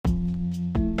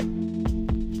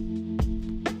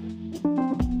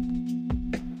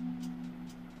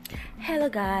Hello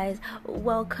guys,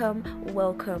 welcome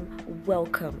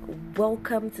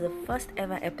to the first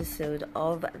ever episode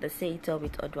of the Say It All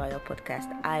with Odwaya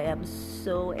podcast. I am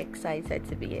so excited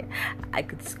to be here. I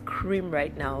could scream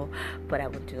right now, but I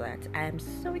won't do that. I am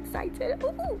so excited.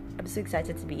 I'm so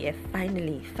excited to be here.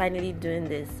 Finally doing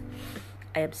this.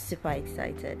 I am super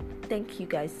excited. Thank you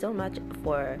guys so much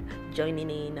for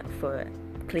joining in, for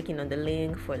clicking on the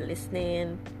link, for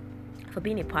listening, for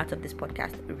being a part of this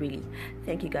podcast. Really,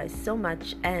 thank you guys so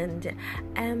much. And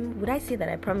would I say that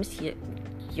I promise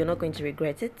you're not going to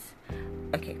regret it?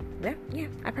 Okay, yeah,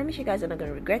 I promise you guys are not going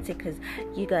to regret it, because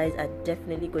you guys are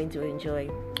definitely going to enjoy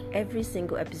every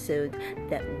single episode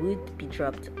that would be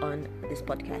dropped on this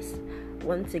podcast.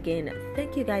 Once again,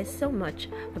 thank you guys so much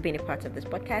for being a part of this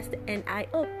podcast, and I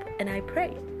hope and I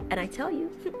pray and I tell you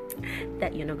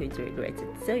that you're not going to regret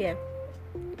it. So yeah.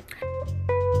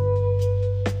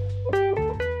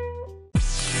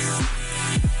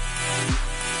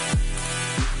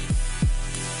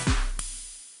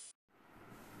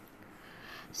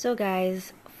 So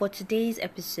guys, for today's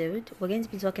episode, we're going to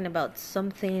be talking about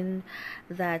something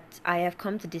that I have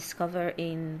come to discover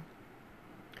in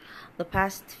the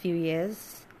past few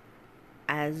years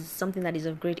as something that is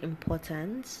of great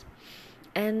importance.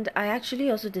 And I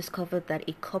actually also discovered that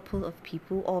a couple of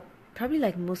people, or probably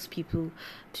like most people,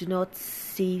 do not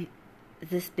see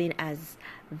this thing as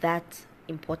that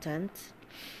important.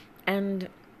 And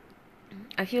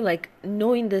I feel like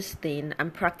knowing this thing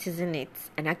and practicing it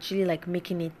and actually like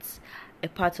making it a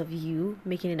part of you,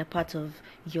 making it a part of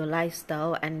your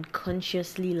lifestyle, and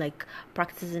consciously like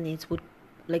practicing it would,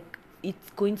 like, it's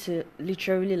going to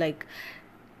literally like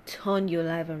turn your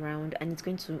life around, and it's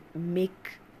going to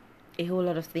make a whole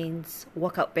lot of things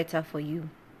work out better for you.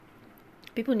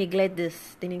 People neglect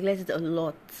this. They neglect it a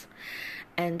lot,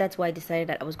 and that's why I decided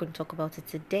that I was going to talk about it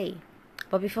today.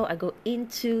 But before I go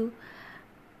into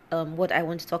what I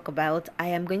want to talk about, I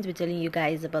am going to be telling you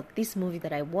guys about this movie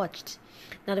that I watched.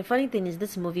 Now, the funny thing is,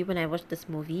 this movie, when I watched this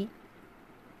movie,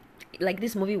 like,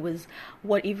 this movie was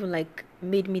what even like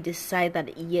made me decide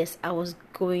that yes, I was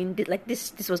going, like,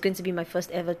 this was going to be my first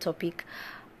ever topic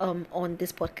on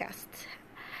this podcast.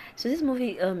 So this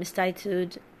movie is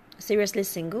titled Seriously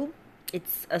Single.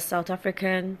 It's a South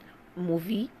African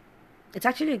movie. It's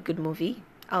actually a good movie.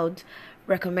 I would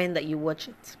recommend that you watch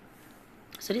it.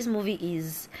 So this movie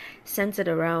is centered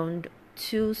around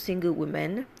two single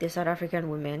women. They're South African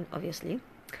women, obviously.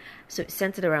 So it's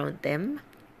centered around them.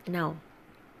 Now,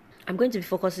 I'm going to be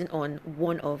focusing on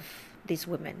one of these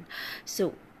women.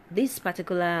 So this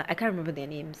particular, I can't remember their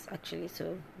names actually.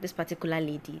 So this particular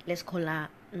lady, let's call her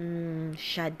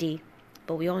Shade.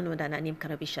 But we all know that her name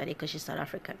cannot be Shade because she's South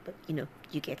African. But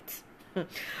you get.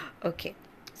 Okay.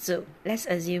 So let's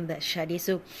assume that Shade.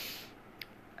 So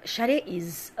Shade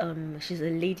is she's a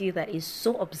lady that is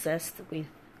so obsessed with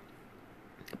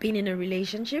being in a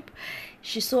relationship.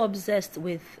 She's so obsessed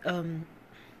with of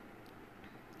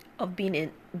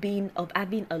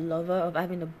having a lover, of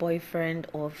having a boyfriend,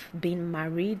 of being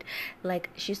married. Like,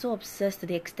 she's so obsessed to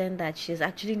the extent that she's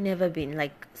actually never been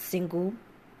like single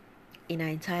in her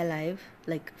entire life.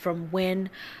 Like, from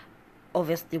when,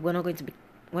 obviously, we're not going to be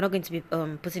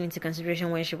putting into consideration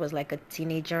when she was like a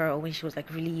teenager or when she was like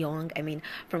really young. I mean,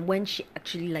 from when she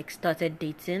actually like started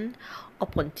dating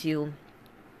up until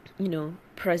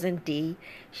present day,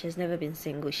 she has never been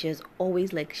single. She's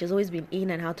always been in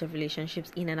and out of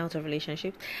relationships.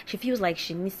 She feels like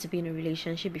she needs to be in a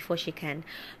relationship before she can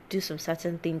do some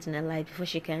certain things in her life, before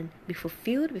she can be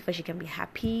fulfilled, before she can be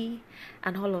happy,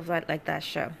 and all of that, like that.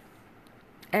 Sure.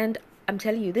 And I'm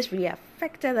telling you, this really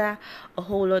affected her a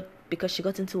whole lot, because she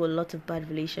got into a lot of bad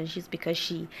relationships, because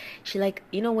she like,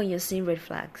 when you're seeing red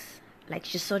flags, like,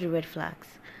 she saw the red flags,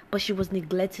 but she was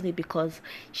neglecting it because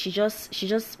she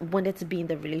just wanted to be in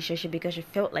the relationship, because she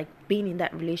felt like being in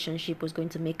that relationship was going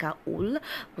to make her whole,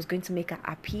 was going to make her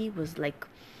happy, was like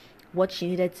what she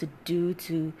needed to do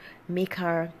to make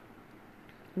her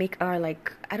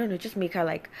like, I don't know, just make her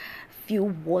like feel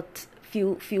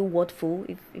whatful,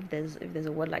 if there's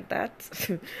a word like that.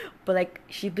 But like,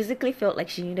 she basically felt like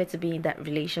she needed to be in that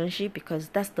relationship, because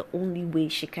that's the only way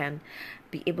she can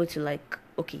be able to like,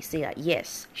 okay, say that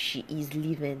yes, she is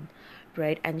living,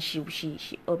 right? And she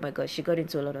oh my god, she got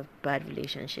into a lot of bad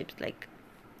relationships. Like,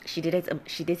 she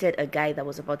dated a guy that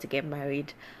was about to get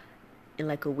married in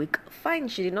like a week. Fine,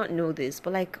 she did not know this,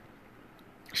 but like,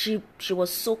 she was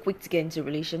so quick to get into a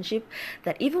relationship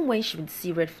that even when she would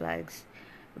see red flags,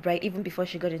 right, even before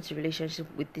she got into a relationship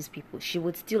with these people, she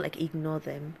would still like ignore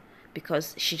them,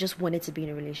 because she just wanted to be in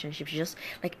a relationship. She just,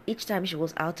 like, each time she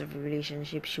was out of a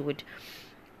relationship, she would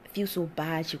feel so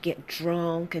bad. She'd get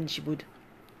drunk, and she would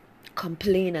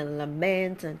complain and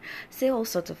lament and say all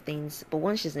sorts of things. But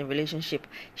once she's in a relationship,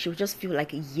 she'll just feel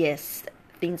like, yes,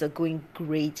 things are going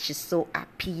great. She's so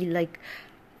happy. Like,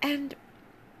 and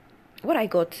what I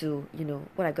got to,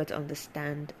 what I got to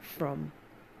understand from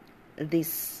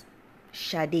this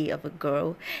Sade of a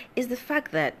girl is the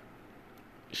fact that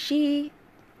she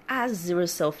has zero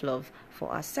self-love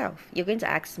for herself. You're going to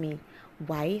ask me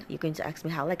why? You're going to ask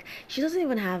me how? Like, she doesn't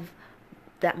even have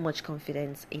that much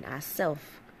confidence in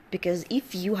herself. Because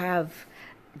if you have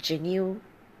genuine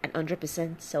and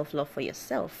 100% self-love for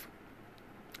yourself,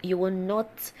 you are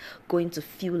not going to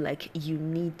feel like you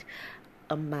need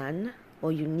a man,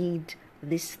 or you need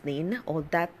this thing or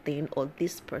that thing or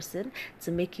this person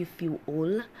to make you feel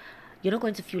whole. You're not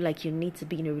going to feel like you need to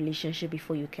be in a relationship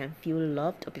before you can feel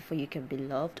loved, or before you can be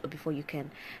loved, or before you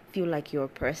can feel like you're a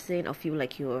person, or feel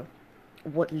like you're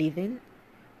worth living,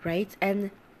 right?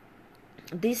 And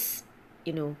this,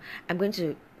 I'm going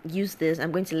to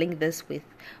I'm going to link this with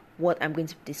what I'm going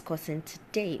to be discussing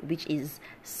today, which is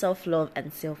self-love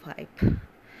and self-hype.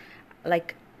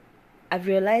 Like, I've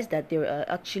realized that there are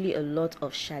actually a lot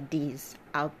of Shades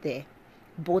out there,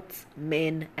 both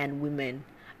men and women.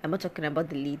 I'm not talking about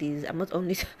the ladies. I'm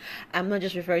not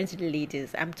just referring to the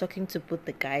ladies. I'm talking to both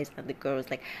the guys and the girls.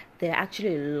 Like, there are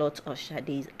actually a lot of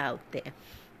Shades out there.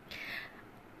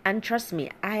 And trust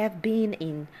me, I have been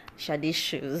in Shade's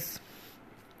shoes.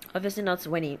 Obviously not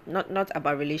not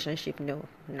about relationship, no.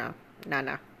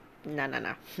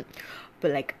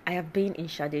 But like, I have been in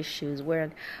Shade's shoes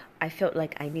where I felt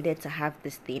like I needed to have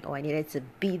this thing, or I needed to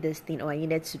be this thing, or I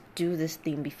needed to do this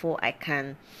thing before I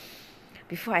can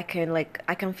like,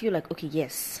 I can feel like, okay,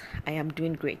 yes, I am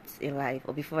doing great in life,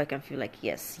 or before I can feel like,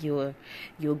 yes, you're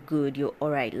good, you're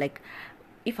all right. Like,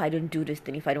 if I don't do this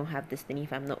thing, if I don't have this thing,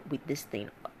 if I'm not with this thing,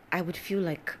 I would feel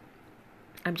like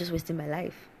I'm just wasting my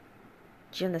life.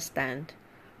 Do you understand?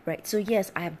 Right. So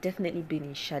yes, I have definitely been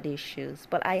in Sade's shoes,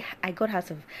 but I got out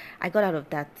of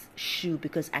that shoe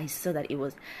because I saw that it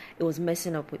was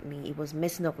messing up with me. It was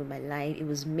messing up with my life. It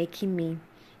was making me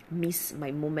miss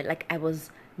my moment. Like, I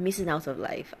was missing out of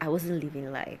life. I wasn't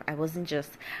living life. I was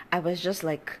just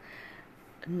like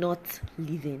not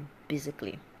living,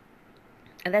 basically.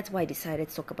 And that's why I decided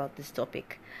to talk about this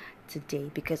topic today,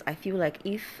 because I feel like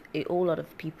if a whole lot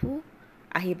of people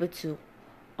are able to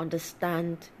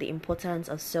understand the importance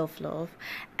of self-love,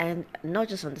 and not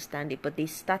just understand it, but they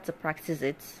start to practice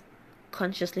it,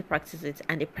 consciously practice it,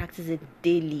 and they practice it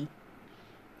daily,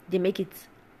 they make it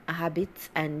a habit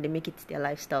and they make it their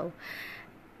lifestyle,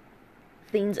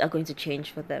 things are going to change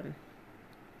for them.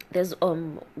 There's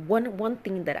one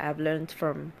thing that I've learned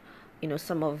from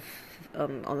some of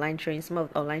online trainings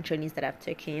that I've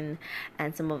taken,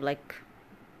 and some of like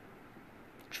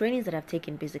trainings that I've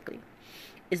taken, basically,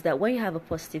 is that when you have a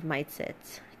positive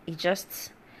mindset, it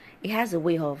has a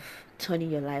way of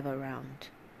turning your life around,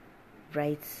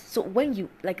 right? So when you,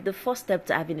 like, the first step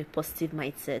to having a positive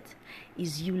mindset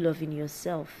is you loving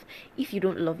yourself. If you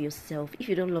don't love yourself, if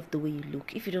you don't love the way you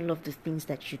look, if you don't love the things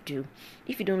that you do,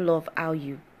 if you don't love how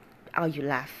you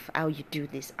laugh, how you do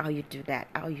this, how you do that,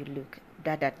 how you look,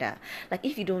 like,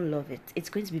 if you don't love it, it's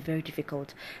going to be very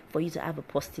difficult for you to have a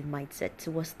positive mindset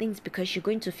towards things, because you're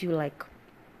going to feel like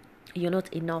you're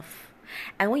not enough.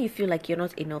 And when you feel like you're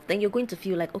not enough, then you're going to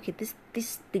feel like, okay,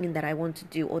 this thing that I want to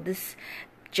do, or this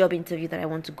job interview that I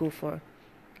want to go for,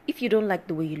 if you don't like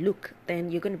the way you look,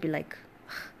 then you're going to be like,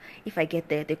 if I get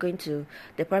there, they're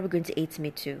probably going to hate me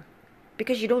too,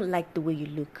 because you don't like the way you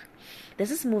look. There's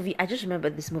this movie, I just remember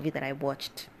this movie that I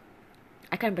watched.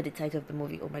 I can't remember the title of the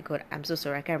movie. Oh my god, I'm so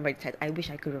sorry, I can't remember the title. I wish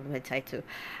I could remember the title.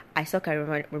 I suck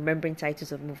at remembering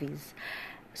titles of movies.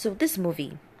 So this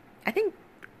movie, I think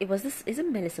it was this, is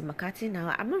it Melissa McCarthy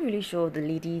now? I'm not really sure, the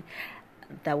lady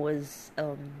that was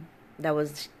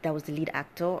the lead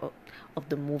actor of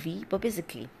the movie. But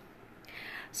basically,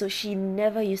 so she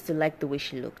never used to like the way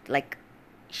she looked. Like,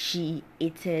 she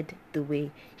hated the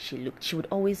way she looked. She would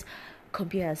always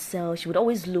compare herself. She would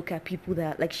always look at people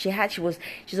that, like, she's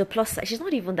a plus size. She's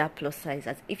not even that plus size,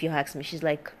 as if you ask me. She's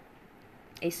like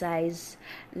a size,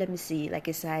 let me see, like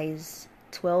a size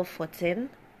 12, 14.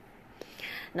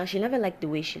 Now, she never liked the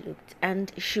way she looked,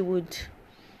 and she would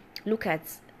look at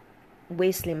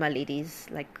way slimmer ladies,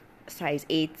 like size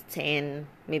 8, 10,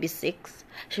 maybe 6.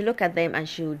 She look at them and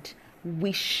she would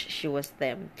wish she was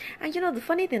them. And the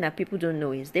funny thing that people don't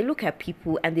know is they look at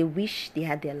people and they wish they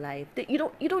had their life. You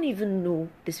don't even know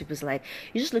these people's life.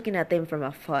 You're just looking at them from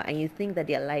afar and you think that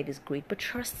their life is great. But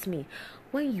trust me,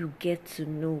 when you get to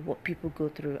know what people go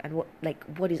through and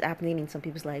what is happening in some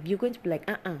people's life, you're going to be like,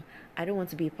 I don't want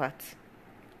to be a part.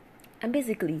 And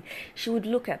basically, she would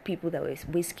look at people that were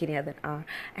way skinnier than her,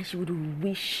 and she would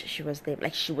wish she was them.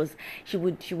 Like she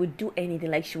would do anything.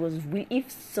 Like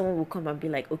if someone would come and be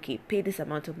like, okay, pay this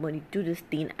amount of money, do this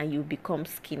thing, and you become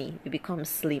skinny, you become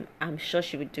slim. I'm sure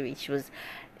she would do it. She was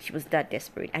that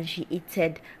desperate, and she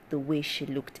hated the way she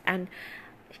looked, and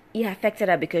it affected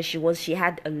her because she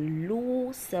had a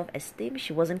low self-esteem.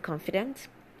 She wasn't confident,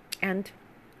 and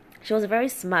she was a very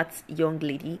smart young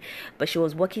lady, but she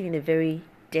was working in a very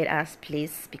dead ass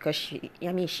place because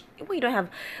when you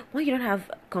don't have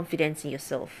confidence in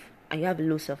yourself and you have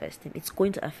low self-esteem, it's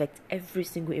going to affect every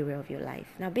single area of your life.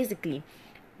 Now basically,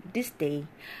 this day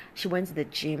she went to the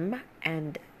gym,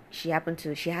 and she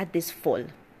had this fall.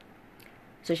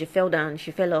 So she fell down,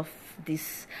 she fell off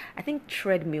this, I think,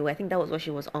 treadmill. I think that was what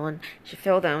she was on. She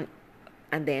fell down,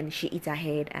 and then she hit her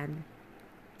head. And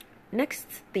next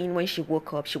thing, when she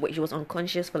woke up, she was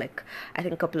unconscious for like, I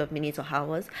think, a couple of minutes or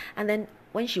hours. And then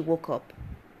when she woke up,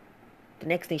 the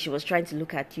next thing, she was trying to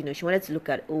look at, she wanted to look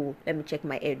at, oh, let me check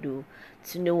my edu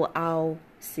to know how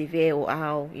severe, or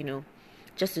how,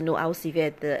 just to know how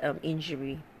severe the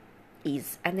injury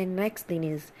is. And then next thing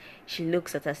is, she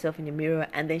looks at herself in the mirror,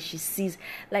 and then she sees,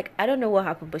 like, I don't know what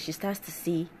happened, but she starts to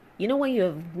see, when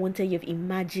you've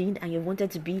imagined and you've wanted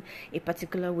to be a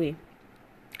particular way,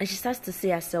 and she starts to see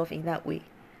herself in that way.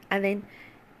 And then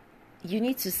you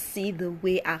need to see the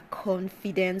way her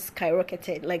confidence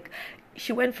skyrocketed. Like,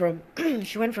 she went from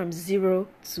 0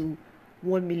 to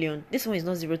 1 million. This one is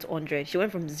not 0 to 100. She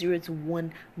went from 0 to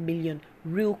 1 million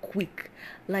real quick.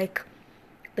 Like,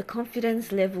 the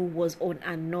confidence level was on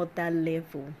another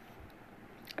level.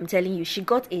 I'm telling you, she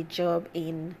got a job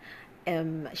in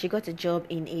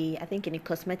I think in a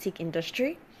cosmetic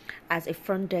industry as a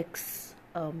front desk,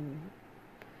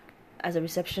 as a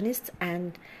receptionist.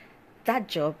 And that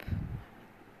job,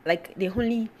 like, they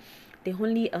only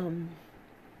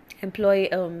employ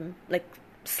like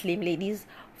slim ladies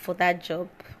for that job,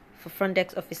 for front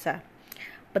desk officer.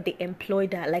 But they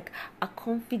employed her. Like, her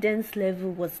confidence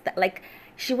level was that, like,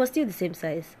 she was still the same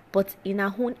size, but in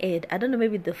her own head, I don't know,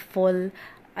 maybe the fall,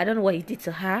 I don't know what it did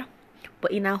to her,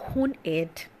 but in her own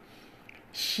head,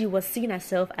 she was seeing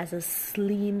herself as a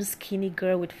slim, skinny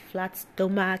girl with flat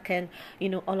stomach, and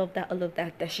all of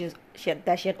that that she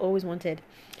had always wanted.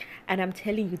 And I'm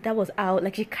telling you, that was how,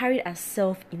 like, she carried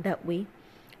herself in that way.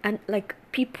 And like,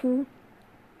 people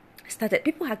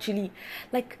actually,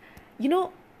 like,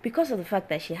 because of the fact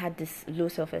that she had this low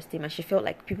self-esteem, and she felt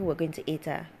like people were going to hate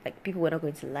her, like people were not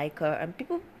going to like her, and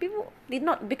people did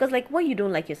not, because like, when you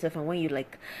don't like yourself, and when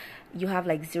you have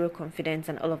like zero confidence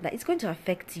and all of that, it's going to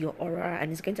affect your aura,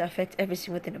 and it's going to affect every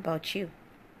single thing about you.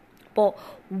 But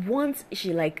once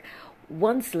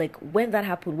when that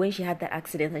happened, when she had that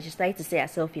accident, and she started to see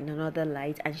herself in another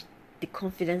light, and the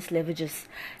confidence level just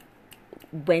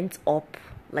went up,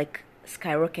 like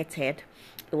skyrocketed,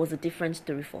 it was a different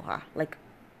story for her. Like,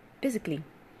 basically,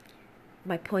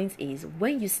 my point is,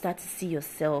 when you start to see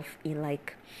yourself in,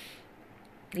 like,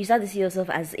 you start to see yourself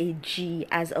as a G,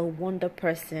 as a wonder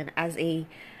person, as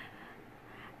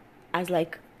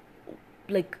like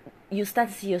you start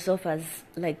to see yourself as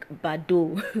like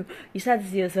Bado. You start to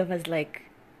see yourself as like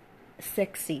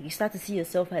sexy. You start to see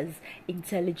yourself as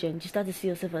intelligent. You start to see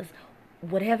yourself as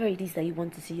whatever it is that you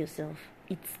want to see yourself.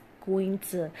 It's going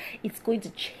to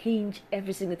change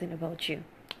every single thing about you.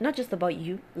 Not just about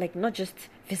you, like, not just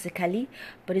physically,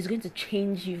 but it's going to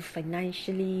change you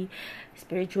financially,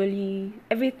 spiritually,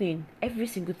 everything, every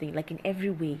single thing, like in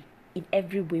every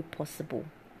way possible.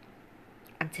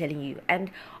 I'm telling you.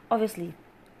 And obviously,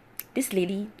 this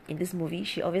lady in this movie,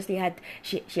 she obviously had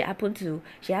she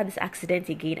had this accident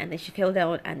again, and then she fell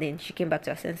down, and then she came back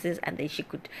to her senses, and then she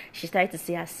started to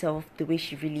see herself the way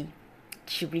she really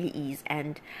is.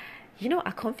 And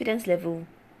her confidence level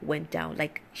went down.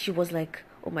 Like, she was like,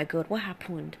 oh my god, what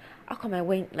happened? How come I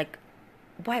went, like,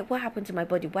 what happened to my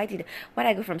body? Why did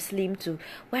I go from slim to,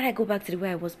 why did I go back to the way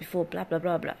I was before? Blah blah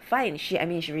blah blah. Fine, she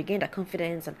regained her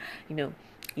confidence, and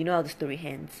how the story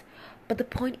ends. But the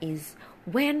point is,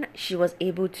 when she was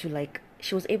able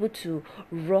to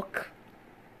rock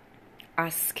her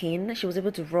skin, she was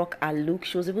able to rock her look,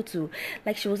 she was able to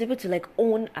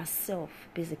own herself.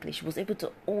 Basically, she was able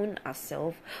to own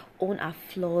herself, own her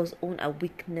flaws, own her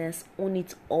weakness, own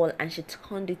it all, and she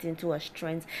turned it into her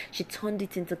strength. She turned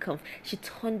it into she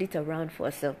turned it around for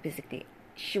herself. Basically,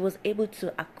 she was able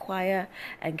to acquire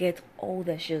and get all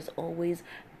that she has always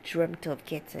dreamt of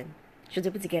getting. She was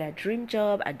able to get a dream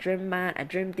job, a dream man, a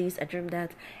dream this, a dream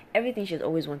that, everything she's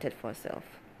always wanted for herself.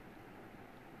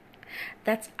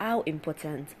 That's how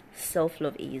important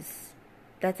self-love is.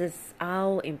 That is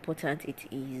how important it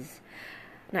is.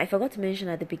 Now, I forgot to mention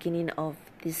at the beginning of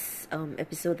this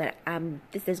episode that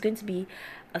there's going to be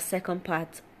a second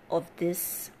part of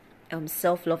this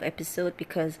self-love episode,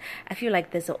 because I feel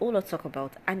like there's a whole lot to talk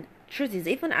about. And truth is,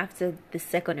 even after the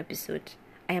second episode,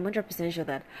 I am 100% sure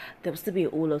that there will still be a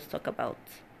whole lot to talk about,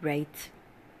 right?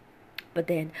 But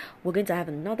then we're going to have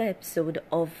another episode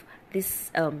of this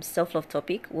self-love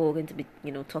topic where we're going to be,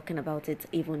 talking about it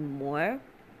even more.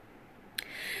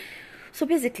 So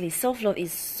basically, self-love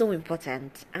is so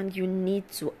important, and you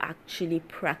need to actually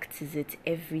practice it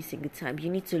every single time. You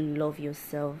need to love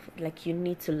yourself. Like, you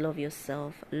need to love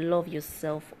yourself,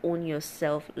 own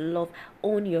yourself,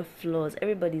 own your flaws.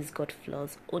 Everybody's got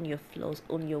flaws. Own your flaws,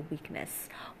 own your weakness.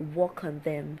 Work on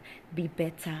them. Be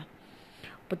better.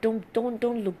 But don't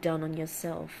look down on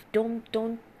yourself. Don't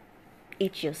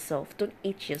hate yourself. Don't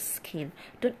hate your skin.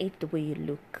 Don't hate the way you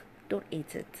look. Don't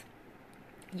hate it.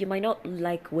 You might not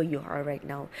like where you are right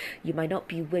now. You might not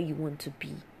be where you want to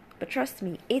be. But trust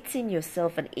me, hating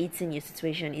yourself and hating your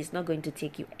situation is not going to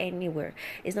take you anywhere.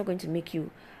 It's not going to make you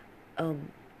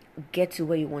get to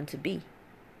where you want to be.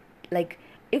 Like,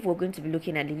 if we're going to be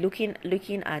looking at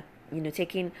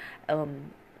taking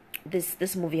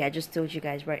this movie I just told you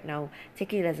guys right now,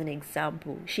 taking it as an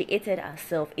example. She hated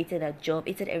herself, hated her job,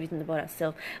 hated everything about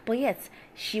herself, but yet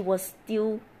she was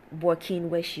still working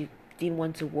where she didn't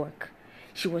want to work.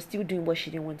 She was still doing what she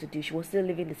didn't want to do. She was still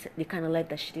living the kind of life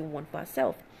that she didn't want for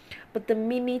herself. But the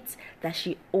minute that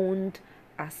she owned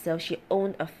herself, she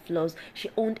owned her flaws, she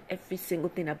owned every single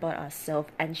thing about herself,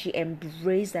 and she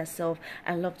embraced herself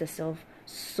and loved herself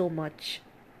so much,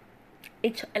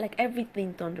 like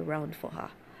everything turned around for her,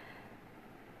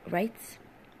 right?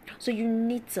 So you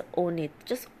need to own it.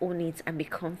 Just own it and be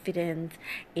confident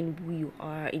in who you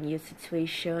are, in your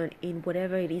situation, in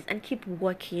whatever it is, and keep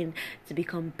working to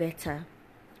become better.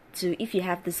 To, if you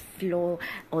have this flaw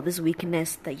or this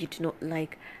weakness that you do not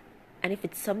like, and if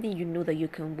it's something you know that you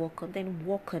can work on, then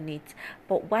work on it.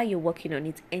 But while you're working on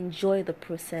it, enjoy the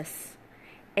process.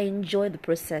 Enjoy the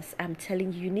process. I'm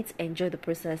telling you, you need to enjoy the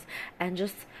process, and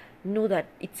just know that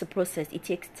it's a process. It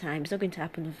takes time. It's not going to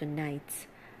happen overnight.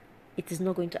 It is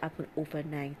not going to happen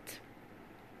overnight.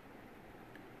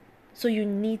 So you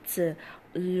need to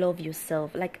love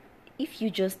yourself. Like, if you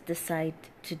just decide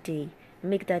today,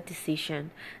 make that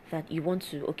decision that you want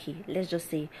to, okay, let's just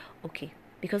say, okay,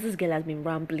 because this girl has been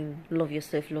rambling, love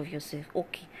yourself,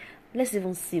 okay, let's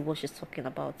even see what she's talking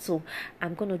about. So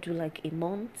I'm gonna do like a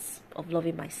month of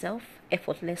loving myself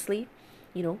effortlessly,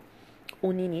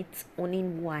 owning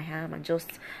who I am, and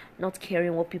just not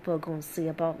caring what people are going to say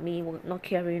about me, not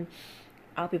caring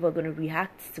how people are going to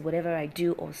react to whatever I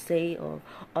do or say, or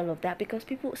all of that. Because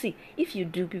people, see, if you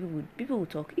do, people will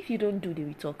talk. If you don't do, they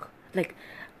will talk. Like,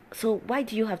 so why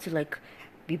do you have to like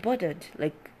be bothered?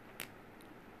 Like,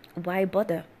 why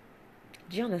bother?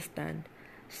 Do you understand?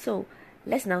 So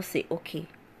let's now say, okay,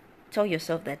 tell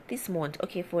yourself that this month,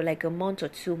 okay, for like a month or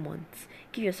 2 months,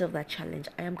 give yourself that challenge.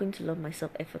 I am going to love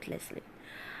myself effortlessly.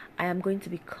 I am going to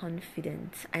be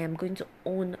confident. I am going to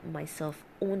own myself,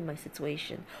 own my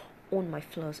situation, own my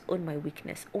flaws, own my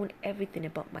weakness, own everything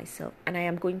about myself. And I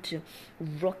am going to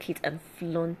rock it and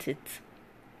flaunt it.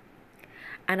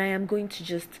 And I am going to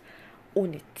just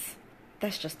own it.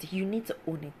 That's just it. You need to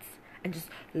own it and just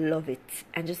love it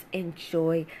and just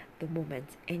enjoy the moment.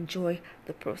 Enjoy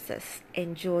the process.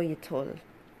 Enjoy it all.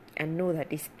 And know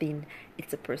that this thing,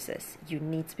 it's a process. You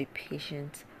need to be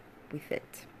patient with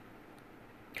it.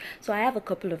 So I have a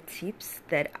couple of tips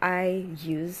that I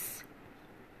use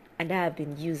and that I've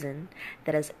been using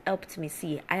that has helped me.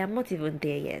 See, I am not even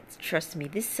there yet. Trust me,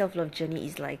 this self-love journey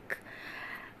is like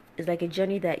a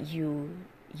journey that you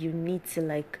need to,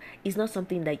 like, it's not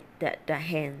something that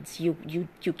ends. You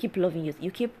keep loving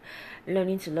you keep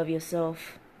learning to love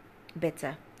yourself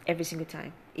better every single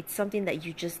time. It's something that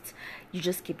you just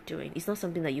keep doing. It's not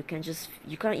something that you can't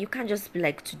just be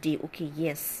like, today, okay,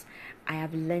 yes, I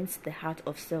have learned the heart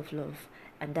of self-love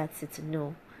and that's it.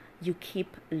 No, you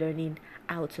keep learning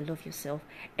how to love yourself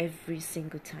every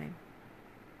single time.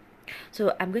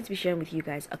 So I'm going to be sharing with you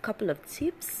guys a couple of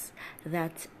tips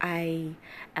that I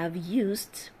have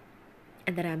used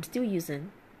and that I'm still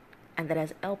using and that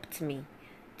has helped me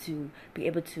to be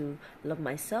able to love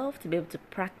myself, to be able to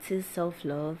practice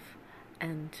self-love,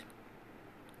 and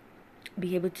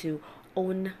be able to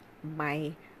own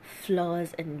my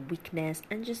flaws and weakness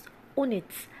and just own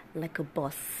it like a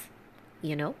boss,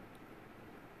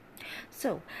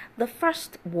 So the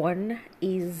first one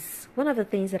is one of the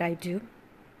things that I do,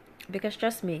 because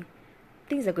trust me,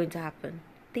 things are going to happen.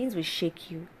 Things will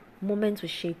shake you. Moments will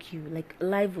shake you. Like,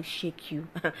 life will shake you.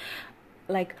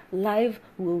 Like, life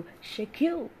will shake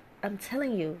you. I'm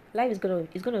telling you, life is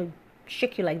gonna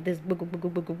shake you like this.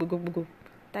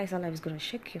 That is how life is gonna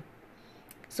shake you.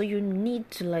 So you need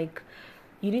to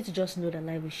just know that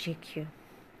life will shake you.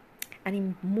 And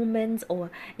in moments or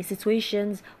in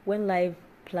situations when life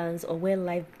plans or when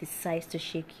life decides to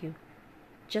shake you,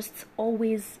 just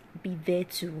always be there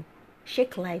to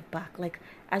shake life back. Like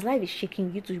as life is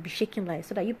shaking you, to be shaking life,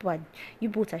 so that you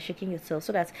both are shaking yourself,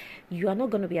 so that you are not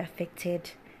going to be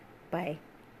affected by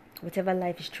whatever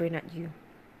life is throwing at you.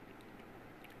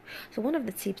 So one of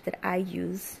the tips that I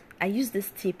use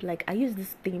this tip, like I use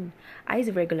this thing, I use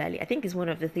it regularly. I think it's one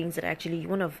of the things that actually,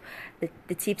 one of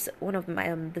the tips, one of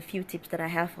my the few tips that I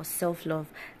have for self-love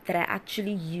that I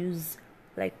actually use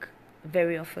like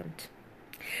very often.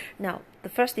 Now, the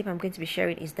first tip I'm going to be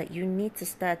sharing is that you need to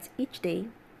start each day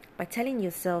by telling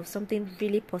yourself something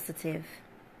really positive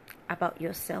about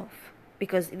yourself.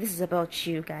 Because this is about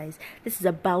you, guys. This is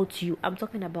about you. I'm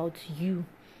talking about you.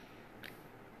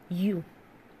 You.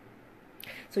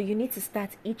 So you need to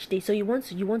start each day. So you want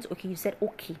to, okay, you said,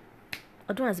 okay,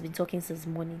 Odun has been talking since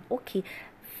morning. Okay,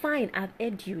 fine, I've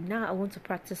heard you. Now I want to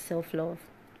practice self-love.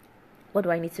 What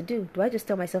do I need to do? Do I just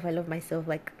tell myself I love myself?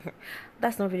 Like,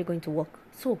 that's not really going to work.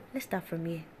 So let's start from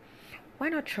here. Why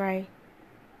not try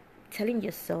telling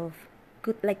yourself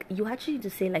good, like you actually need to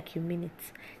say like you mean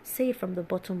it. Say it from the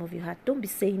bottom of your heart. Don't be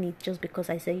saying it just because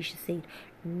I say you should say it.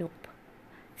 Nope.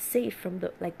 Say it from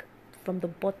the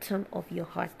bottom of your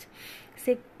heart.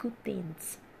 Say good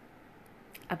things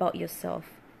about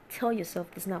yourself. Tell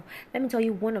yourself this. Now let me tell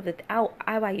you one of the how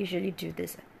I usually do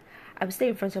this. I will stay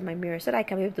in front of my mirror so that I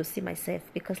can be able to see myself,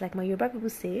 because like my Yoruba people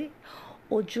say,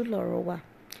 Oju lorowa.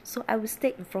 So I will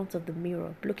stay in front of the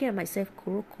mirror, looking at myself,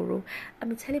 kuro kuro.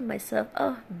 I'm telling myself,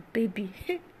 oh baby,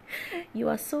 you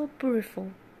are so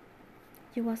beautiful.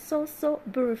 You are so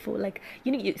beautiful. Like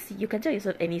you can tell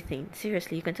yourself anything.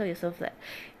 Seriously, you can tell yourself that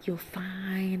you're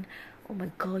fine. Oh my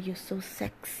god, you're so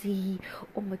sexy.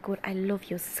 Oh my god, I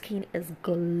love your skin is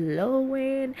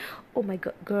glowing. Oh my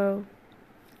god, girl.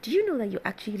 Do you know that you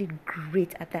actually did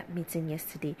great at that meeting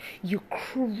yesterday? You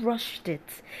crushed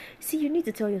it. See, you need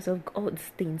to tell yourself all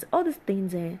these things.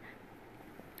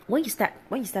 When you start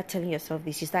telling yourself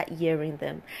this, you start hearing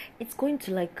them. It's going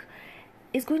to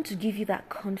give you that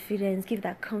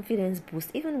confidence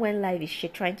boost, even when life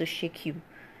is trying to shake you.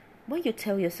 When you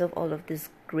tell yourself all of these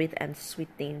great and sweet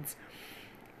things,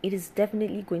 it is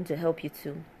definitely going to help you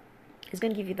too. It's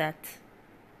going to give you that.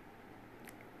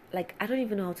 Like, I don't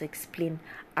even know how to explain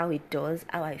how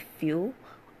I feel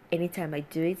anytime I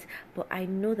do it, but I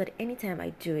know that anytime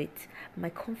I do it, my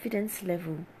confidence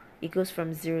level, it goes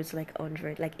from 0 to like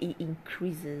 100, like it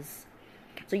increases.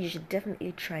 So you should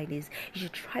definitely try this. You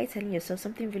should try telling yourself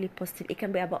something really positive. It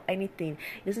can be about anything.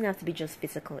 It doesn't have to be just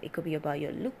physical. It could be about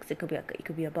your looks. It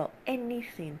could be about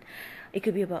anything. It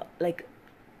could be about, like,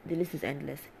 the list is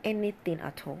endless. Anything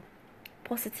at all.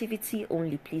 Positivity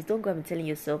only, please. Don't go and telling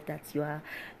yourself that you are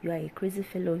a crazy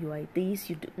fellow, you are this,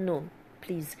 you do. No,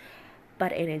 please.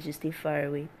 Bad energy, stay far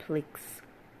away, please.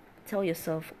 Tell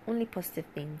yourself only positive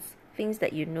things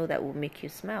that you know that will make you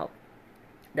smile,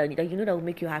 that you know that will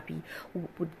make you happy,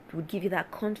 would give you that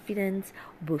confidence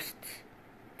boost.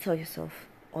 Tell yourself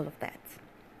all of that.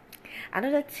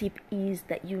 Another tip is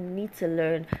that you need to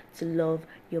learn to love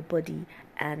your body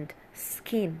and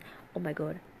skin. Oh my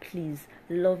god, please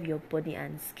love your body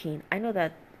and skin. I know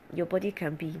that your body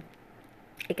can be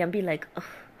like, oh,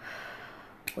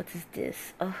 what is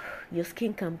this? Oh, your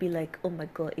skin can be like, oh my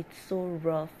god, it's so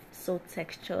rough, so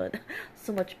textured,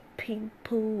 so much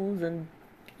pimples and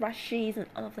rashes and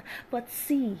all of that. But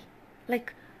see,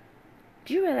 like,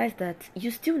 do you realize that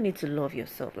you still need to love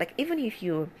yourself? Like, even if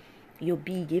you're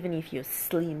big, even if you're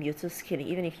slim, you're too skinny,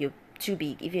 even if you're too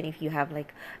big, even if you have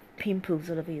like pimples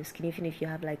all over your skin, even if you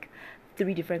have like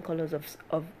 3 different colors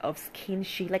of skin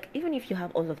shade, like even if you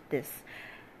have all of this,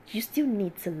 you still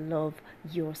need to love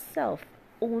yourself.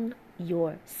 Own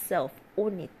yourself.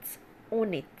 Own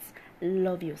it.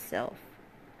 Love yourself.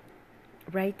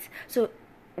 Right? So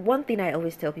one thing I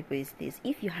always tell people is this: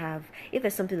 if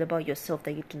there's something about yourself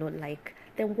that you do not like,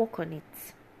 then work on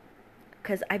it.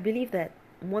 Because I believe that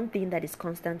one thing that is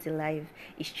constant in life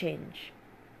is change.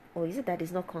 Or is it that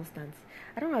it's not constant?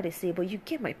 I don't know how to say, but you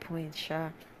get my point, Sha.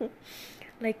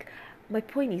 Like, my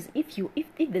point is, if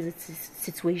there's a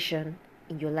situation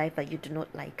in your life that you do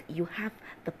not like, you have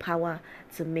the power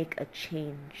to make a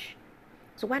change.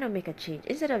 So why not make a change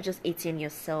instead of just hating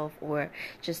yourself, or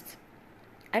just,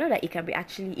 I know that it can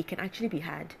actually be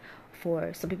hard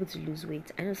for some people to lose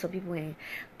weight. I know some people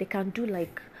they can do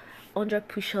like 100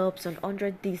 push-ups and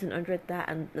 100 this and 100 that,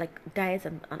 and like diets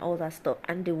and all that stuff,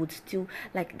 and they would still,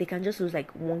 like, they can just lose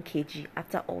like 1 kg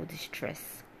after all this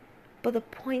stress. But the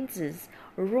point is,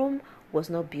 Rome was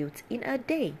not built in a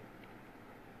day.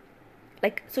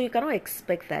 Like, so you cannot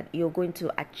expect that you're going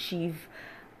to achieve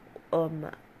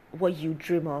um what you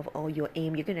dream of or your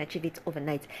aim, you're going to achieve it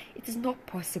overnight. It is not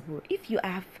possible. If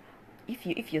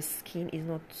your skin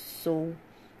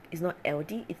is not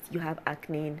healthy, it's you have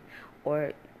acne,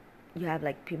 or you have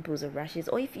like pimples or rashes,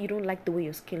 or if you don't like the way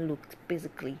your skin looks,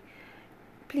 basically,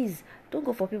 please don't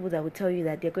go for people that will tell you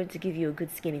that they're going to give you a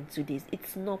good skin in 2 days.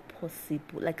 It's not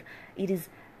possible. Like, it is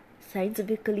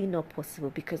scientifically not possible,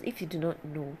 because if you do not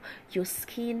know, your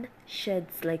skin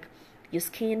sheds like your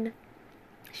skin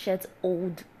sheds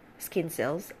old skin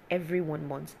cells every 1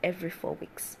 month, every 4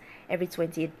 weeks, every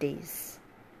 28 days.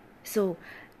 So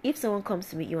if someone comes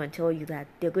to meet you and tell you that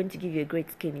they're going to give you a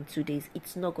great skin in 2 days,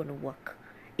 it's not going to work.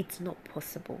 It's not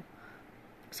possible.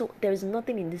 So there is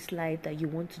nothing in this life that you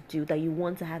want to do, that you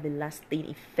want to have a lasting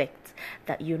effect,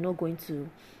 that you're not going to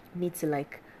need to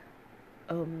like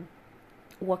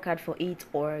work hard for it,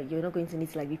 or you're not going to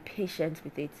need to like be patient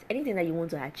with it. Anything that you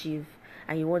want to achieve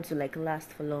and you want to like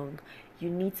last for long, you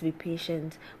need to be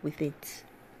patient with it.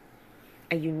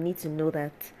 And you need to know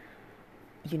that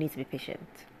you need to be patient.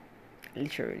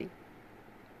 Literally.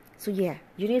 So yeah,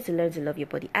 you need to learn to love your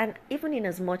body. And even in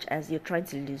as much as you're trying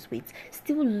to lose weight,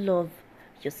 still love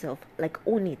yourself. Like,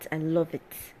 own it and love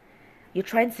it. You're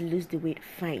trying to lose the weight,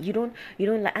 fine. You don't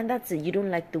like, and that's it, you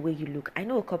don't like the way you look. I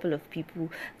know a couple of people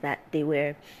that they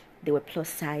were plus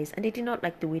size and they did not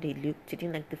like the way they looked. They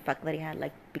didn't like the fact that they had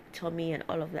like big tummy and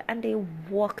all of that, and they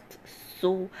worked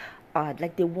so hard.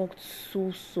 Like, they worked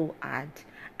so hard,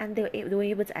 and they were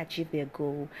able to achieve their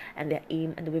goal and their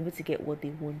aim, and they were able to get what they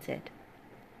wanted,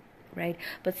 right?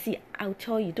 But see, I'll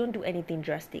tell you, don't do anything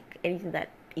drastic, anything that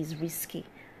is risky,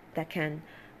 that can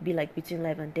be like between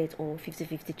life and death, or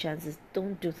 50-50 chances.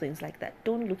 Don't do things like that.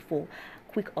 Don't look for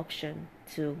quick option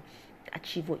to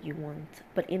achieve what you want.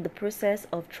 But in the process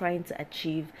of trying to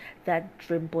achieve that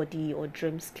dream body or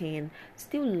dream skin,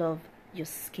 still love your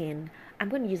skin. I'm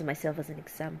going to use myself as an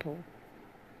example.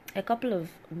 A couple of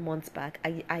months back,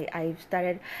 I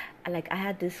started, like, I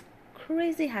had this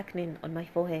crazy acne on my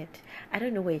forehead. I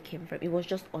don't know where it came from. It was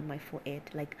just on my forehead.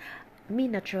 Like, me,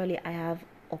 naturally, I have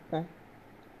opon.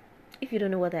 If you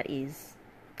don't know what that is,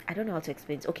 I don't know how to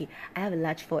explain it. Okay, I have a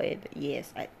large forehead.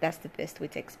 Yes, that's the best way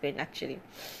to explain, actually.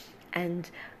 And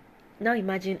now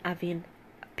imagine having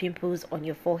pimples on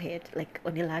your forehead, like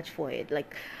on a large forehead.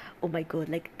 Like, oh my god,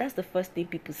 like, that's the first thing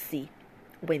people see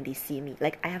when they see me.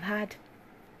 Like, I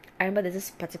remember there's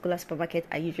this particular supermarket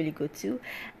I usually go to,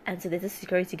 and so there's a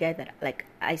security guy that like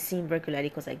I see him regularly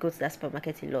because I go to that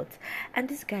supermarket a lot. And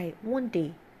this guy one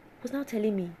day was now told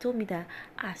me that,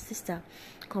 sister,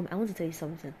 come, I want to tell you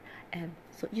something.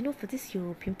 So for this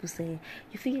your pimples, you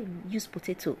feel use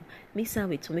potato, mix am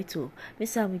with tomato,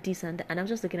 mix am with this and that. And I'm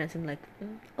just looking at him like,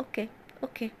 okay.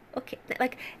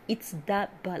 Like, it's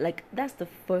that bad. Like, that's the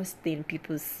first thing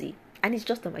people see. And it's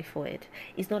just on my forehead.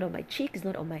 It's not on my cheek. It's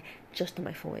not just on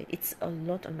my forehead. It's a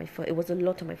lot on my forehead. It was a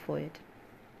lot on my forehead.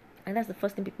 And that's the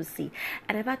first thing people see.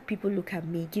 And I've had people look at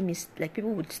me, like,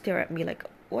 people would stare at me like,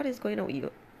 what is going on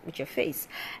with your face?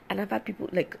 And I've had people,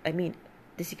 like,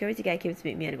 the security guy came to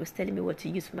meet me and he was telling me what to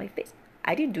use for my face.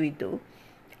 I didn't do it though.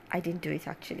 I didn't do it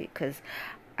actually, because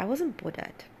I wasn't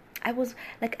bothered. I was,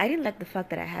 like, I didn't like the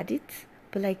fact that I had it,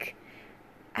 but, like,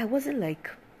 I wasn't like,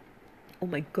 oh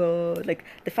my god, like,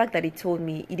 the fact that he told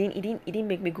me, it didn't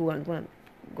make me go and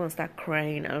start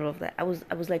crying and all of that. I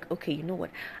was like, okay, you know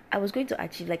what, I was going to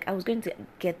achieve, like, I was going to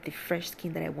get the fresh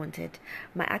skin that I wanted.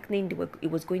 My acne, it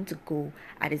was going to go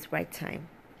at its right time,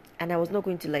 and I was not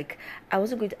going to, like, I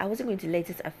wasn't going to let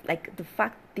it, like,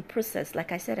 the process,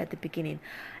 like I said at the beginning,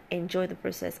 enjoy the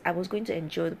process. I was going to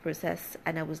enjoy the process,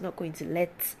 and I was not going to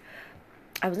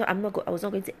I was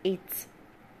not going to eat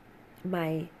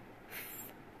my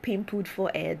pimpled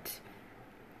forehead.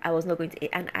 I was not going to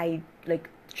eat, and I, like,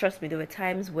 trust me, there were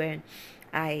times when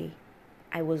I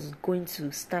was going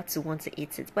to start to want to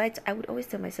eat it, but I would always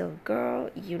tell myself,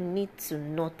 girl, you need to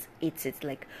not eat it.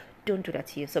 Like, don't do that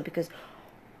to yourself, because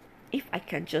if I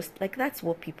can just, like, that's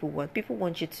what people want. People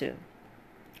want you to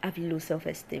have low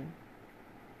self-esteem.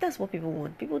 That's what people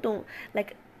want. People don't,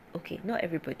 like, okay, not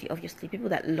everybody, obviously. People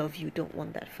that love you don't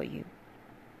want that for you.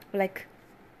 Like,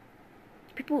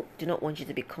 people do not want you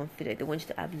to be confident. They want you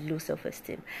to have low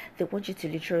self-esteem. They want you to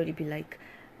literally be like,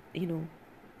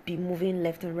 be moving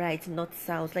left and right, not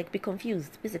south, like, be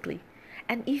confused, basically.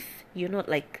 And if you're not,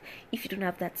 like, if you don't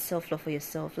have that self-love for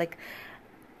yourself, like,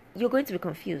 you're going to be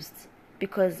confused,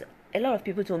 because a lot of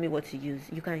people told me what to use.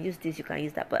 You can use this, you can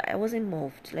use that, but I wasn't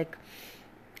moved. Like,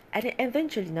 and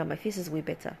eventually now my face is way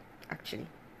better, actually.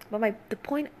 But the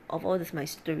point of all this, my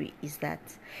story, is that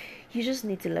you just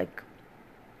need to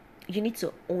you need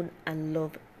to own and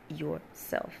love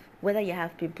yourself. Whether you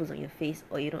have pimples on your face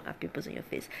or you don't have pimples on your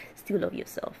face, still love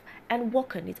yourself and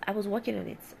work on it. I was working on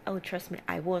it. Oh, trust me,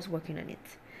 I was working on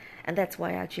it. And that's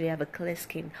why I actually have a clear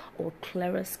skin or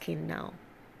clearer skin now.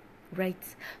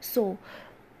 Right? So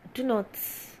do not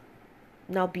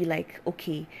now be like,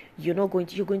 okay,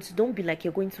 don't be like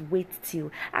you're going to wait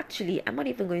till. Actually, I'm not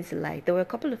even going to lie. There were a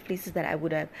couple of places that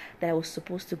I was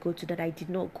supposed to go to that I did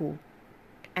not go.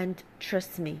 And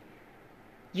trust me,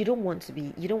 you don't want to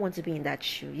be in that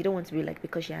shoe. You don't want to be like,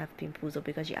 because you have pimples or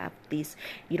because you have this,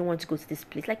 you don't want to go to this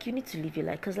place. Like, you need to live your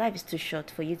life, because life is too short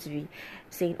for you to be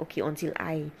saying, okay, until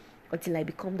I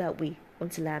become that way,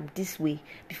 until I'm this way,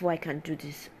 before I can do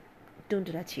this. Don't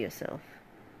do that to yourself.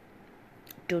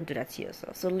 Don't do that to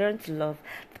yourself. So learn to love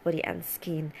the body and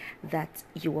skin that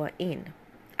you are in.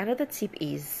 Another tip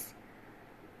is,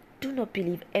 do not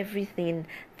believe everything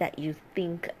that you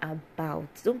think about.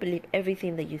 Don't believe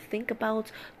everything that you think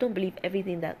about. Don't believe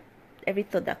every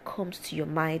thought that comes to your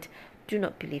mind. Do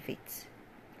not believe it.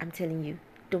 I'm telling you,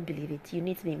 don't believe it. You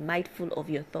need to be mindful of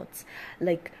your thoughts.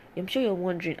 Like, I'm sure you're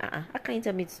wondering, how can you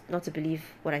tell me not to believe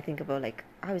what I think about? Like,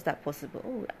 how is that possible?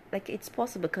 Oh, like, it's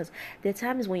possible because there are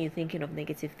times when you're thinking of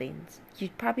negative things. You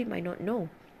probably might not know.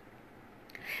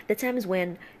 The times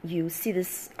when you see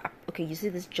this,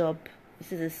 job, you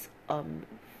see this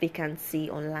vacancy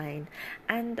online,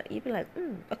 and you'll be like,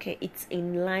 okay, it's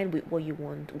in line with what you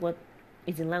want, what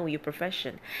is in line with your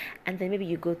profession. And then maybe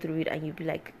you go through it and you'll be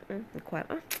like,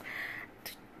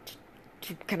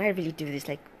 can I really do this?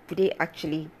 Like, would they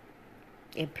actually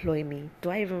employ me? Do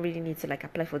I even really need to like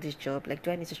apply for this job? Like,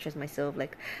 do I need to stress myself?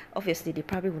 Like, obviously they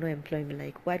probably will not employ me.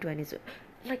 Like, why do I need to?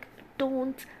 Like,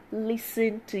 don't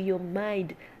listen to your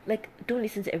mind. Like, don't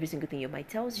listen to every single thing your mind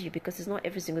tells you, because it's not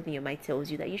every single thing your mind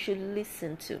tells you that you should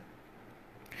listen to.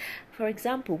 For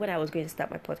example, when I was going to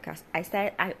start my podcast, I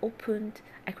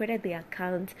created the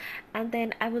account, and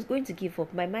then I was going to give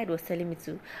up. My mind was telling me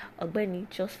to, Benny,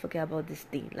 just forget about this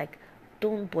thing. Like,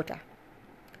 don't bother.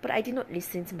 But I did not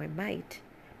listen to my mind,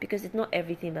 because it's not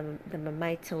everything that my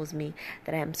mind tells me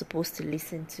that I am supposed to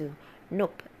listen to.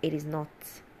 Nope, it is not.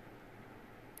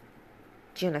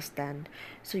 Do you understand?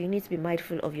 So you need to be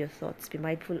mindful of your thoughts. Be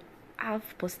mindful.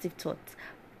 Have positive thoughts,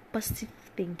 positive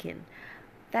thinking.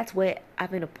 That's where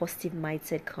having a positive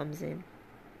mindset comes in.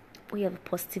 When you have a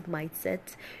positive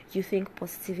mindset, you think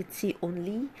positivity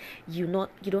only. You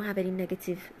don't have any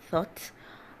negative thoughts.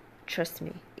 Trust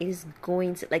me, it's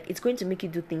going to make you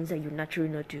do things that you naturally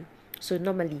not do. So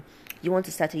normally, you want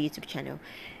to start a YouTube channel.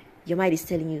 Your mind is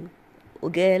telling you, oh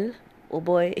girl, oh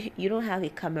boy, you don't have a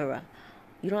camera.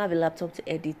 You don't have a laptop to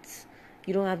edit.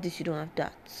 You don't have this, you don't have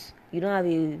that. You don't have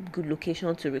a good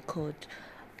location to record.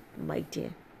 My dear,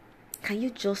 can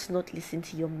you just not listen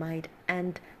to your mind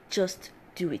and just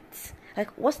do it?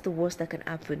 Like, what's the worst that can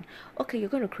happen? Okay, you're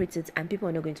going to create it and people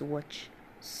are not going to watch.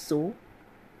 So,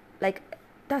 like,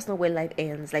 that's not where life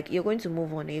ends. Like, you're going to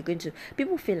move on and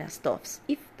people fail at stuffs.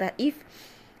 If at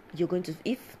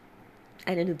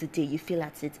the end of the day you feel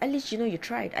at it, at least you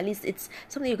tried. At least it's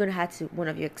something you're going to add to one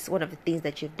of the things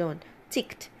that you've done.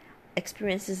 Ticked.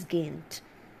 Experiences gained.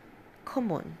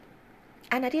 Come on.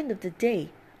 And at the end of the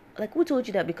day, like, who told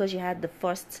you that because you had the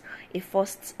first video,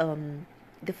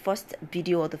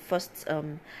 or the first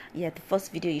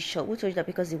video you shot, who told you that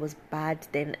because it was bad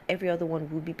then every other one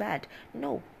will be bad?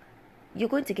 No. You're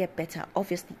going to get better,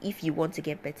 obviously, if you want to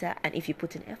get better and if you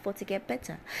put in effort to get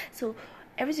better. So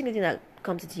every single thing that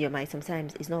comes into your mind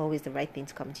sometimes is not always the right thing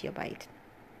to come into your mind.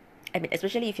 I mean,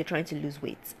 especially if you're trying to lose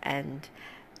weight and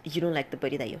you don't like the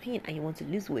body that you're in and you want to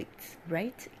lose weight,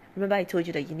 right? Remember I told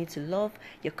you that you need to love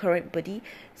your current body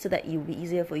so that it will be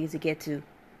easier for you to get to,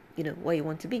 where you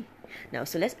want to be. Now,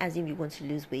 so let's assume you want to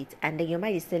lose weight, and then your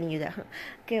mind is telling you that,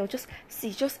 okay, just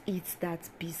eat that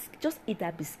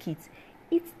biscuit,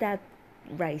 eat that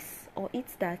rice, or eat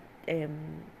that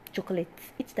chocolate,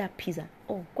 eat that pizza,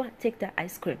 or go and take that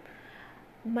ice cream.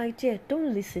 My dear,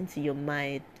 don't listen to your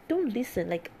mind. Don't listen.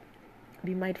 Like,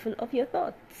 be mindful of your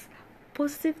thoughts.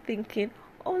 Positive thinking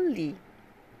only.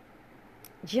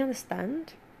 Do you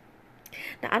understand?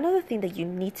 Now, another thing that you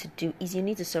need to do is you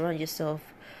need to surround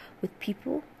yourself with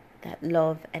people that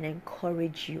love and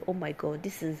encourage you. Oh my God,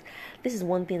 this is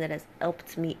one thing that has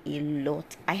helped me a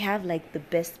lot. I have like the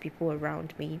best people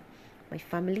around me. My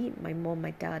family, my mom,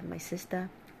 my dad, my sister,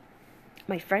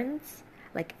 my friends.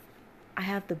 Like, I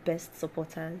have the best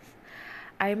supporters.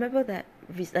 I remember that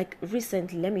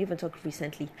recently, let me even talk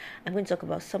recently. I'm going to talk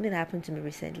about something that happened to me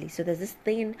recently. So there's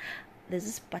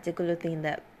this particular thing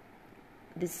that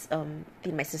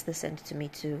my sister sent to me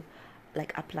to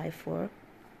like apply for.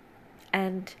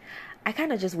 And I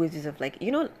kind of just waved it off, like,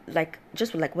 like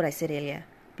just like what I said earlier,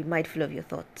 be mindful of your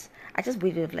thoughts. I just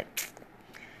waved it off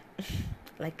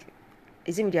like,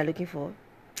 is it me they're looking for?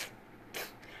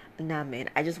 Nah, man.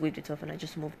 I just waved it off and I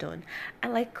just moved on.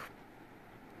 And like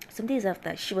some days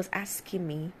after, she was asking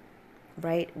me,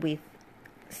 right, with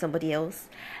somebody else,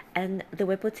 and they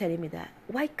were both telling me that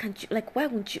why can't you, like, why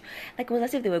won't you, like, it was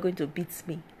as if they were going to beat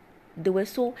me. They were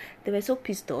so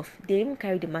pissed off. They even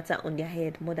carried the matter on their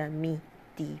head more than me,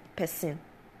 the person,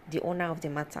 the owner of the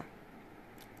matter.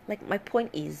 Like, my point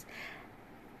is,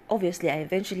 obviously I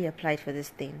eventually applied for this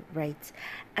thing, right?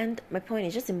 And my point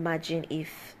is, just imagine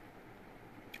if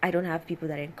I don't have people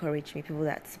that encourage me, people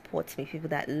that support me, people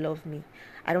that love me.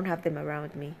 I don't have them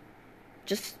around me.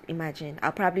 Just imagine.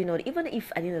 I'll probably not, even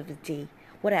if at the end of the day,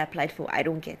 what I applied for, I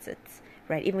don't get it,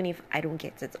 right? Even if I don't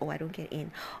get it or I don't get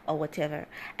in or whatever,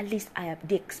 at least I have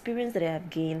the experience that I have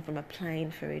gained from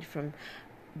applying for it, from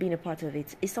being a part of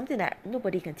it, is something that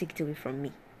nobody can take it away from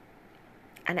me.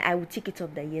 And I will take it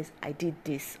up that, yes, I did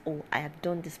this, or I have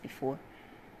done this before.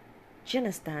 Do you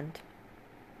understand?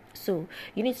 So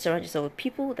you need to surround yourself with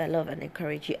people that love and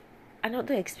encourage you.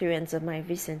 Another experience of mine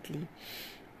recently,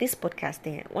 this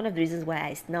podcasting, one of the reasons why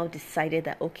I now decided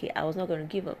that, okay, I was not going to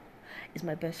give up, is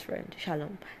my best friend,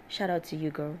 Shalom. Shout out to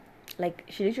you, girl. Like,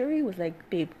 she literally was like,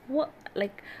 babe, what,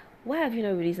 like, why have you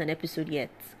not released an episode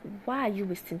yet? Why are you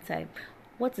wasting time?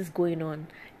 What is going on?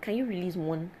 Can you release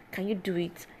one? Can you do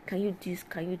it? Can you this?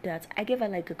 Can you that? I gave her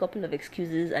like a couple of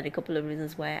excuses and a couple of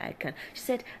reasons why I can. She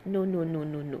said, no, no, no,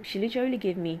 no, no. She literally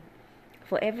gave me,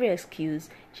 for every excuse,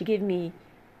 she gave me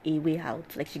a way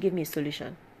out. Like, she gave me a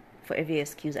solution for every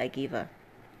excuse I gave her.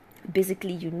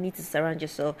 Basically, you need to surround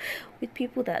yourself with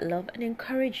people that love and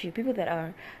encourage you, people that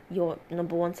are your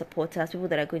number one supporters, people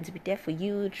that are going to be there for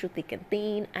you through thick and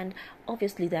thin, and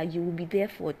obviously that you will be there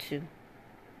for too.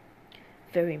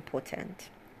 Very important.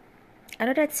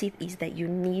 Another tip is that you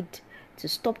need to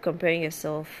stop comparing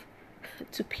yourself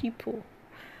to people.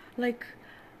 Like,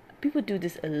 people do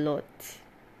this a lot.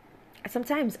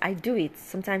 Sometimes I do it.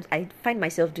 Sometimes I find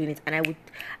myself doing it, and I would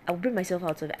bring myself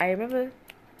out of it. I remember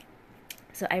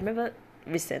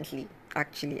recently,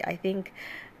 actually, I think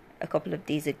a couple of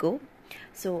days ago.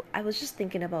 So I was just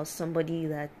thinking about somebody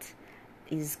that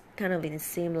is kind of in the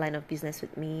same line of business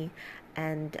with me,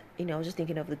 and I was just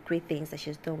thinking of the great things that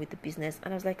she's done with the business,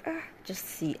 and I was like, just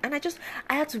see. And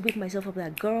I had to wake myself up,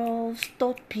 like, girl,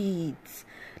 stop it.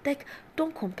 Like,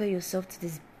 don't compare yourself to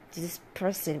this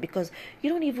person, because you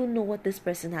don't even know what this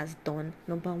person has done.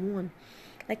 Number one,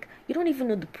 like, you don't even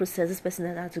know the process this person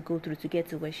has had to go through to get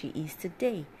to where she is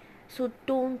today. So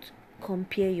don't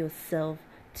compare yourself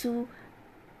to,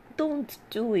 don't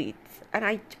do it. And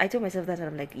I told myself that, and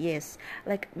I'm like, yes,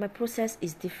 like, my process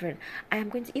is different. I am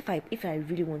going to, if I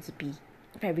really want to be,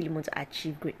 if I really want to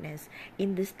achieve greatness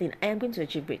in this thing, I am going to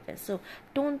achieve greatness. So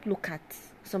don't look at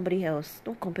somebody else.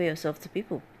 Don't compare yourself to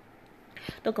people.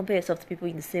 Don't compare yourself to people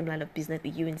in the same line of business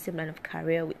with you, in the same line of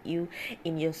career with you,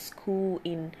 in your school,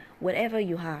 in whatever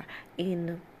you are,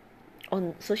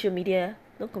 on social media.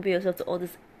 Don't compare yourself to all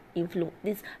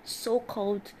these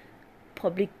so-called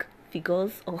public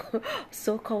figures or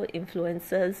so-called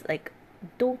influencers. Like,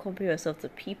 don't compare yourself to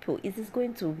people. It's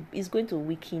going to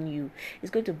weaken you.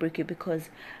 It's going to break you, because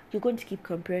you're going to keep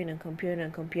comparing and comparing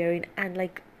and comparing, and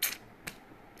like,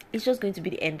 it's just going to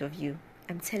be the end of you.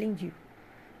 I'm telling you.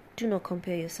 Do not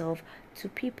compare yourself to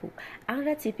people.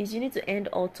 Another tip is, you need to end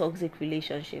all toxic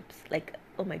relationships. Like,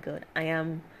 oh my god, I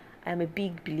am a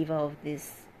big believer of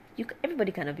this.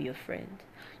 Everybody cannot be your friend.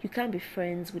 You can't be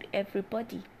friends with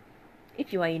everybody.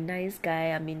 If you are a nice guy,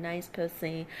 I'm a nice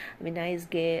person, I'm a nice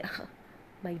girl,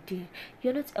 my dear,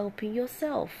 you're not helping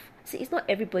yourself. See, it's not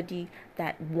everybody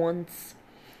that wants,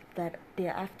 that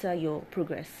they're after your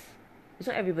progress. It's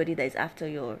not everybody that is after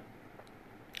your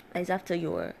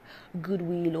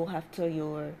goodwill or after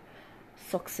your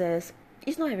success.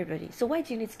 It's not everybody. So why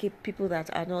do you need to keep people that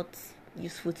are not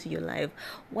useful to your life?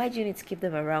 Why do you need to keep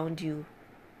them around you?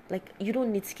 Like, you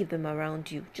don't need to keep them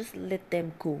around you. Just let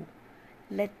them go.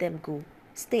 Let them go.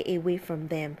 Stay away from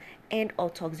them. End all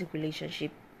toxic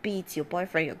relationship. Be it your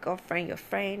boyfriend, your girlfriend, your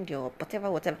friend, your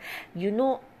whatever. You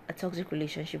know a toxic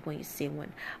relationship when you see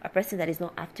one. A person that is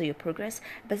not after your progress.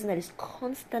 A person that is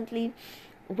constantly,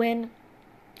 when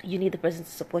you need the person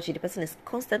to support you, the person is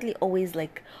constantly always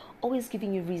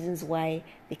giving you reasons why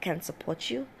they can't support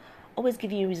you, always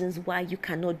giving you reasons why you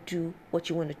cannot do what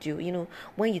you want to do.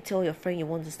 When you tell your friend you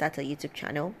want to start a YouTube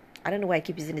channel, I don't know why I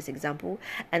keep using this example,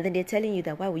 and then they're telling you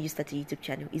that, why would you start a YouTube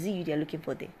channel? Is it you they're looking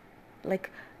for there? Like,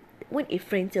 when a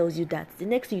friend tells you that, the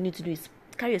next thing you need to do is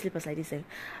carry your slippers like this and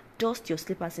dust your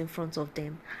slippers in front of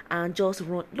them and just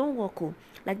run. Don't walk.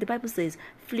 Like the Bible says,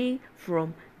 flee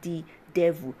from the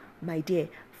devil, my dear.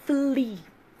 Flee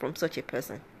from such a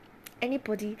person.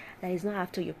 Anybody that is not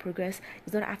after your progress,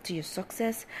 is not after your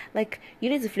success, like, you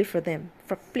need to flee from them.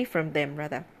 Flee from them,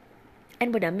 rather.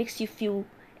 Anybody that makes you feel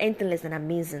anything less than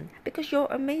amazing, because you're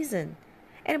amazing.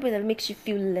 Anybody that makes you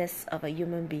feel less of a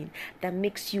human being, that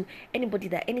makes you, anybody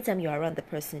that anytime you're around the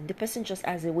person just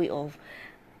has a way of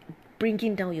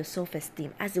bringing down your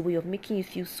self-esteem, has a way of making you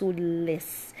feel so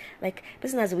less. Like,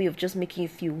 person has a way of just making you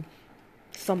feel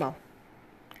somehow.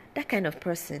 That kind of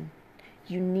person,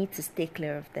 you need to stay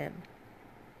clear of them.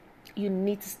 You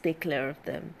need to stay clear of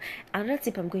them. Another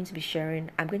tip I'm going to be sharing,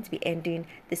 I'm going to be ending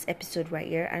this episode right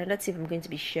here. Another tip I'm going to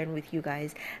be sharing with you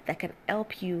guys that can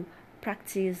help you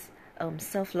practice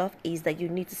self-love is that you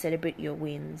need to celebrate your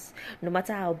wins. No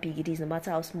matter how big it is, no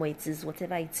matter how small it is,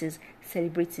 whatever it is,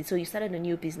 celebrate it. So you started a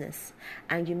new business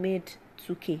and you made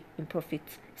 2K in profit.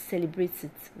 Celebrate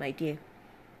it, my dear.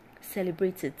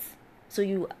 Celebrate it. So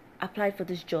you applied for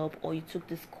this job, or you took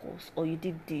this course, or you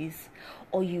did this,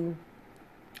 or you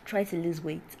try to lose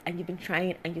weight and you've been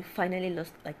trying and you finally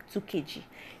lost like 2 kg.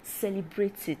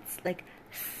 Celebrate it. Like,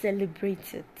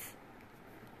 celebrate it.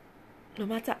 No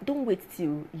matter, don't wait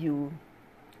till you've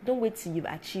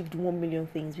achieved 1 million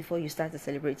things before you start to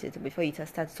celebrate it, before you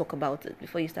start to talk about it,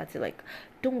 before you start to, like,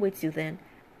 don't wait till then.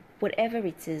 Whatever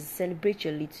it is, celebrate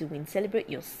your little win. Celebrate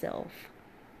yourself.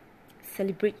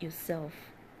 Celebrate yourself.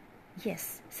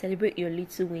 Yes, celebrate your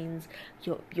little wins,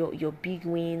 your big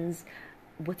wins.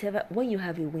 Whatever, when you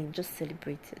have a win, just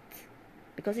celebrate it.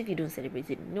 Because if you don't celebrate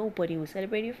it, nobody will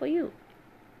celebrate it for you.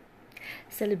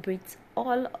 Celebrate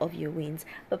all of your wins.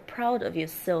 Be proud of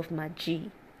yourself, my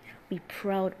G. Be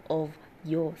proud of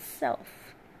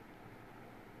yourself.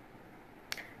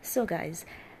 So guys,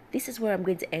 this is where I'm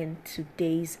going to end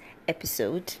today's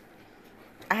episode.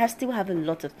 I still have a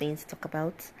lot of things to talk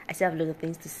about. I still have a lot of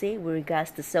things to say with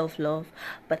regards to self-love.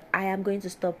 But I am going to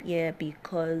stop here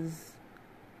because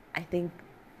I think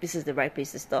this is the right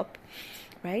place to stop,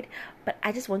 right? But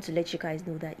I just want to let you guys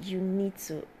know that you need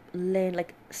to learn,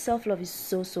 like, self-love is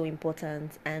so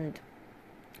important. And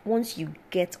once you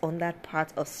get on that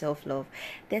part of self-love,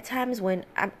 there are times when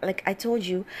I told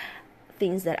you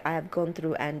things that I have gone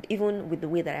through, and even with the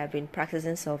way that I've been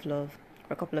practicing self-love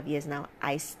for a couple of years now,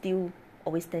 I still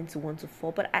always tend to want to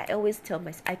fall. But I always tell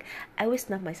myself, I always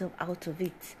snap myself out of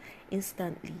it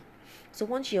instantly. So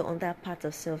once you're on that part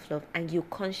of self-love and you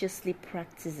consciously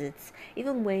practice it,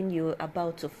 even when you're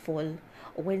about to fall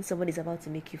or when somebody's about to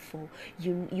make you fall,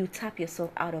 you tap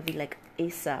yourself out of it like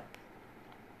ASAP.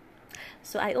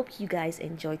 So I hope you guys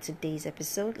enjoyed today's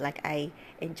episode. Like, I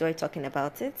enjoyed talking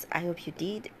about it. I hope you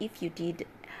did. If you did,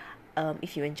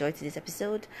 if you enjoyed today's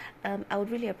episode, I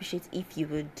would really appreciate if you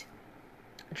would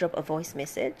drop a voice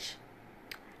message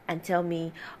and tell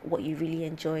me what you really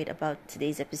enjoyed about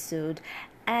today's episode,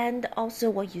 and also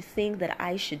what you think that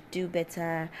I should do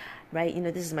better, right?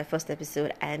 This is my first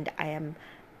episode, and I am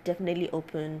definitely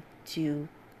open to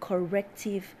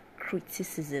corrective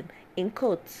criticism, in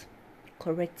quotes,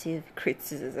 corrective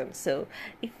criticism. So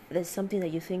if there's something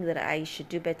that you think that I should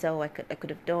do better, or I could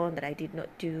have done that I did not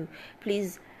do,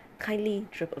 please kindly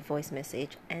drop a voice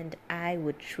message and I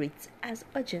would treat as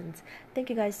urgent. Thank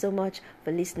you guys so much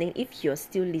for listening. If you're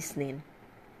still listening,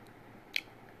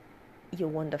 you're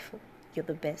wonderful. You're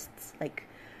the best. Like,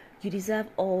 you deserve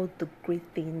all the great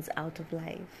things out of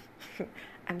life.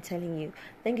 I'm telling you.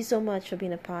 Thank you so much for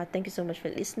being a part. Thank you so much for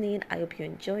listening. I hope you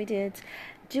enjoyed it.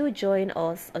 Do join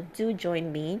us, or do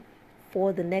join me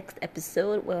for the next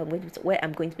episode where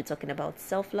I'm going to be talking about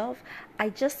self-love. I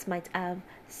just might have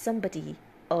somebody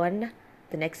on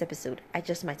the next episode.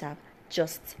 Just might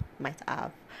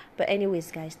have. But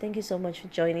anyways, guys, thank you so much for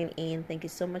joining in. Thank you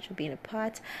so much for being a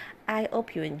part. I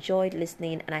hope you enjoyed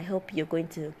listening, and I hope you're going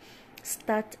to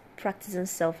start practicing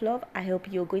self-love. I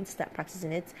hope you're going to start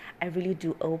practicing it. I really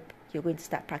do hope you're going to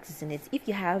start practicing it. If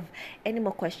you have any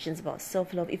more questions about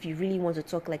self-love, if you really want to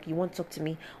talk, like you want to talk to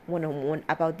me one-on-one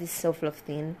about this self-love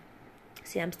thing,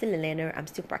 see, I'm still a learner, I'm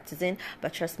still practicing,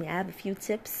 but trust me, I have a few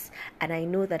tips, and I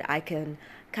know that I can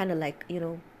kind of like,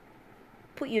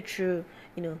 put you through,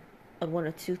 on one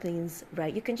or two things,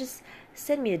 right? You can just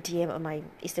send me a DM on my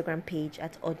Instagram page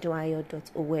at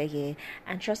oduayo.oweye,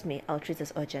 and trust me, I'll treat it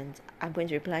as urgent. I'm going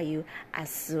to reply you as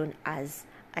soon as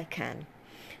I can.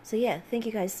 So yeah, thank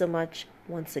you guys so much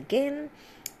once again.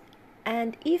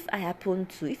 And if you happen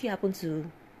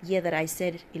to hear that I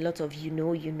said a lot of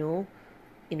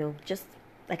just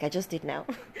like I just did now,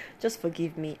 just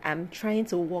forgive me. I'm trying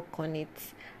to work on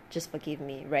it. Just forgive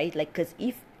me, right? Like, because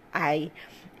if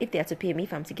they are to pay me,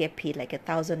 if I'm to get paid like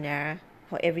 1,000 naira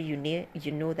however you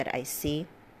know that I say.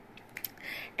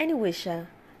 Anyway,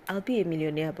 I'll be a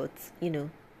millionaire, but we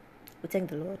thank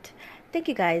the Lord. Thank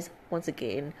you guys once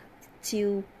again.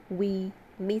 Till we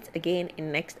meet again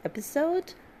in next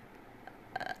episode.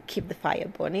 Keep the fire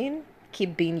burning.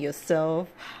 Keep being yourself.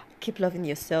 Keep loving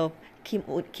yourself.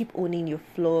 Keep owning your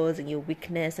flaws and your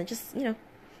weakness, and just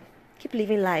keep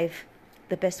living life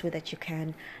the best way that you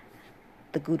can,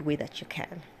 the good way that you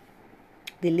can,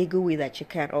 the legal way that you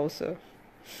can also.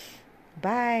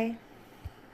 Bye.